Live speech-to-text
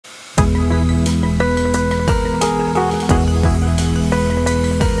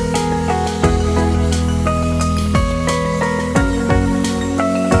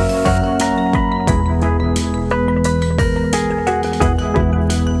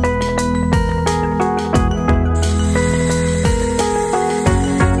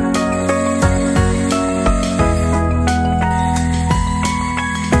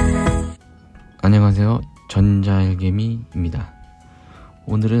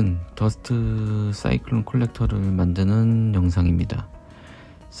오늘은 더스트 사이클론 콜렉터를 만드는 영상입니다.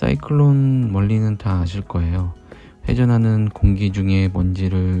 사이클론 원리는 다 아실 거예요. 회전하는 공기 중에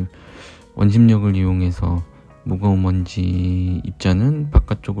먼지를 원심력을 이용해서 무거운 먼지 입자는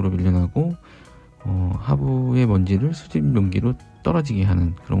바깥쪽으로 밀려나고 하부의 먼지를 수직 용기로 떨어지게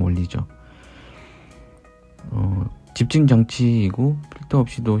하는 그런 원리죠. 집진 장치이고 필터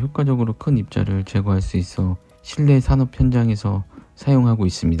없이도 효과적으로 큰 입자를 제거할 수 있어 실내 산업 현장에서 사용하고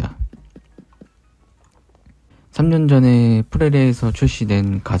있습니다. 3년 전에 프레레에서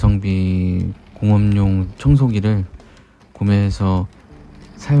출시된 가성비 공업용 청소기를 구매해서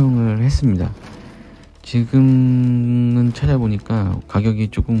사용을 했습니다. 지금은 찾아보니까 가격이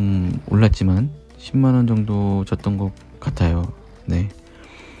조금 올랐지만 10만원 정도 줬던 것 같아요. 네.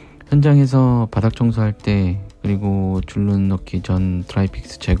 현장에서 바닥 청소할 때 그리고 줄눈 넣기 전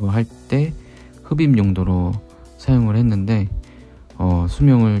드라이픽스 제거할 때 흡입 용도로 사용을 했는데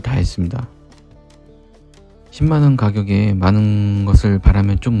수명을 다했습니다. 10만원 가격에 많은 것을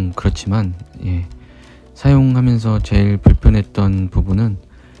바라면 좀 그렇지만 사용하면서 제일 불편했던 부분은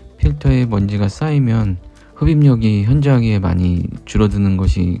필터에 먼지가 쌓이면 흡입력이 현저하게 많이 줄어드는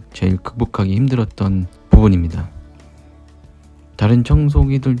것이 제일 극복하기 힘들었던 부분입니다. 다른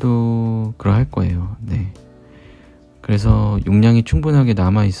청소기들도 그러할 거예요. 네. 그래서 용량이 충분하게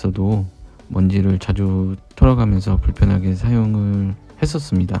남아 있어도 먼지를 자주 털어가면서 불편하게 사용을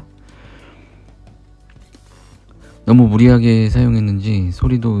했었습니다. 너무 무리하게 사용했는지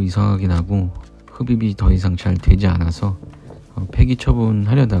소리도 이상하게 나고 흡입이 더 이상 잘 되지 않아서 폐기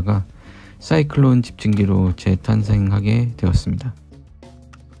처분하려다가 사이클론 집진기로 재탄생하게 되었습니다.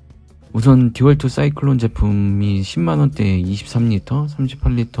 우선 듀얼2 사이클론 제품이 10만원대에 23리터,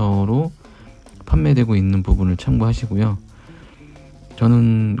 38리터로 판매되고 있는 부분을 참고하시고요.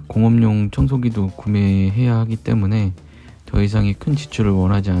 저는 공업용 청소기도 구매해야 하기 때문에 더 이상의 큰 지출을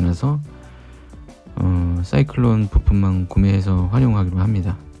원하지 않아서 사이클론 부품만 구매해서 활용하기로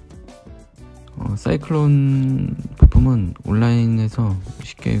합니다. 사이클론 부품은 온라인에서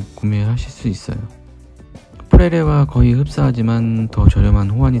쉽게 구매하실 수 있어요. 프레레와 거의 흡사하지만 더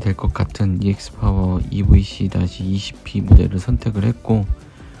저렴한 호환이 될 것 같은 이엑스파워 EVC-20P 모델을 선택을 했고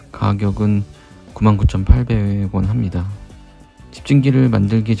가격은 99,800원 합니다. 집진기를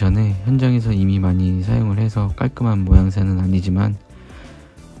만들기 전에 현장에서 이미 많이 사용을 해서 깔끔한 모양새는 아니지만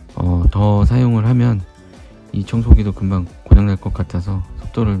더 사용을 하면 이 청소기도 금방 고장날 것 같아서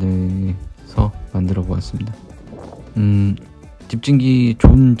속도를 내서 만들어 보았습니다. 집진기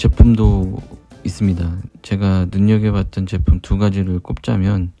좋은 제품도 있습니다. 제가 눈여겨봤던 제품 두 가지를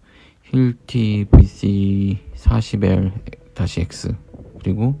꼽자면 힐티 VC40L-X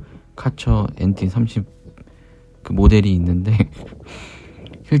그리고 카처 NT30 그 모델이 있는데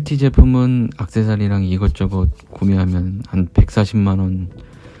힐티 제품은 액세서리랑 이것저것 구매하면 한 140만원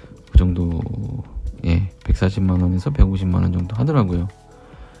그 정도 140만원에서 150만원 정도 하더라고요.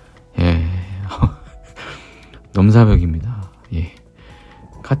 넘사벽입니다.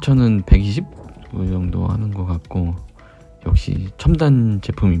 카처는 120 그 정도 하는 것 같고 역시 첨단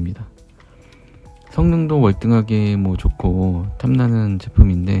제품입니다. 성능도 월등하게 좋고 탐나는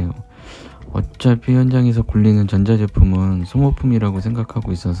제품인데 어차피 현장에서 굴리는 전자제품은 소모품이라고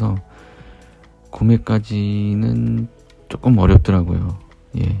생각하고 있어서 구매까지는 조금 어렵더라고요.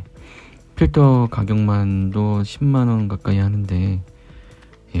 필터 가격만도 10만원 가까이 하는데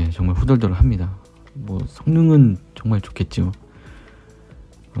정말 후덜덜합니다. 성능은 정말 좋겠죠.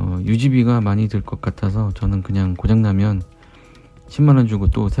 유지비가 많이 들 것 같아서 저는 그냥 고장나면 10만원 주고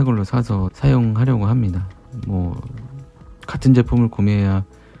또 새걸로 사서 사용하려고 합니다. 같은 제품을 구매해야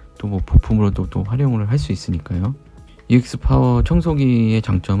또 부품으로도 또 활용을 할 수 있으니까요. 이엑스파워 청소기의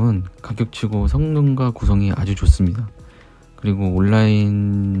장점은 가격치고 성능과 구성이 아주 좋습니다. 그리고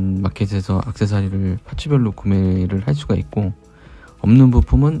온라인 마켓에서 액세서리를 파츠별로 구매를 할 수가 있고 없는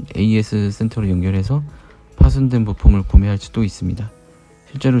부품은 AS 센터로 연결해서 파손된 부품을 구매할 수도 있습니다.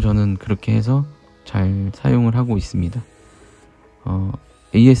 실제로 저는 그렇게 해서 잘 사용을 하고 있습니다.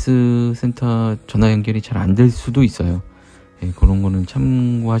 AS 센터 전화 연결이 잘 안 될 수도 있어요. 그런 거는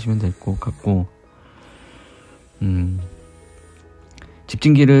참고하시면 될 것 같고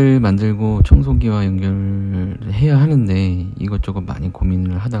집진기를 만들고 청소기와 연결해야 하는데 이것저것 많이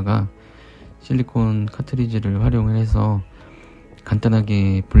고민을 하다가 실리콘 카트리지를 활용을 해서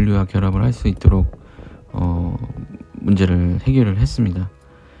간단하게 분리와 결합을 할 수 있도록 문제를 해결을 했습니다.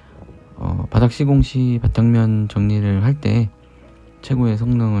 바닥 시공 시 바닥면 정리를 할 때 최고의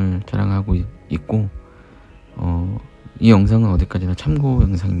성능을 자랑하고 있고 이 영상은 어디까지나 참고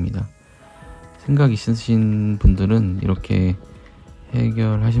영상입니다. 생각 있으신 분들은 이렇게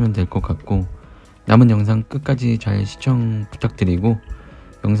해결하시면 될 것 같고 남은 영상 끝까지 잘 시청 부탁드리고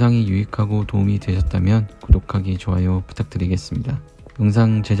영상이 유익하고 도움이 되셨다면 구독하기, 좋아요 부탁드리겠습니다.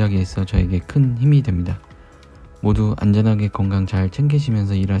 영상 제작에 있어 저에게 큰 힘이 됩니다. 모두 안전하게 건강 잘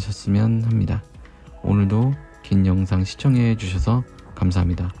챙기시면서 일하셨으면 합니다. 오늘도 긴 영상 시청해 주셔서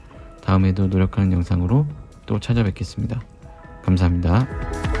감사합니다. 다음에도 노력하는 영상으로 또 찾아뵙겠습니다. 감사합니다.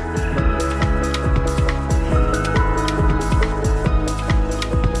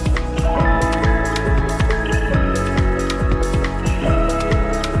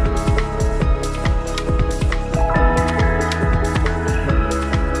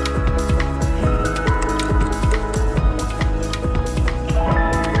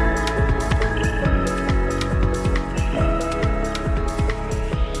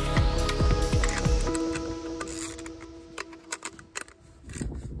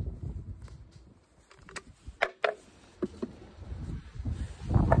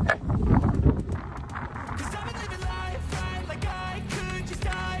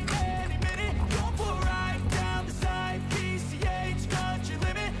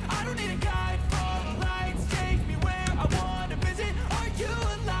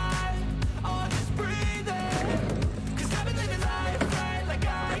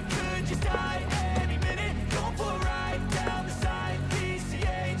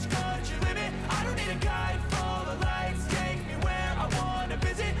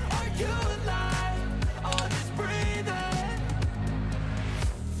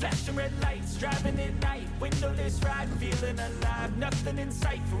 Red lights, driving at night, windowless ride, feeling alive, nothing in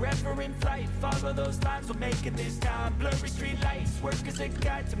sight, forever in flight, follow those lines, we'll make it this time, blurry street lights, work as a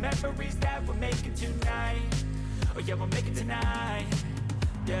guide to memories that we're making tonight, oh yeah, we'll make it tonight,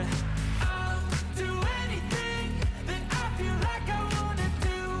 yeah.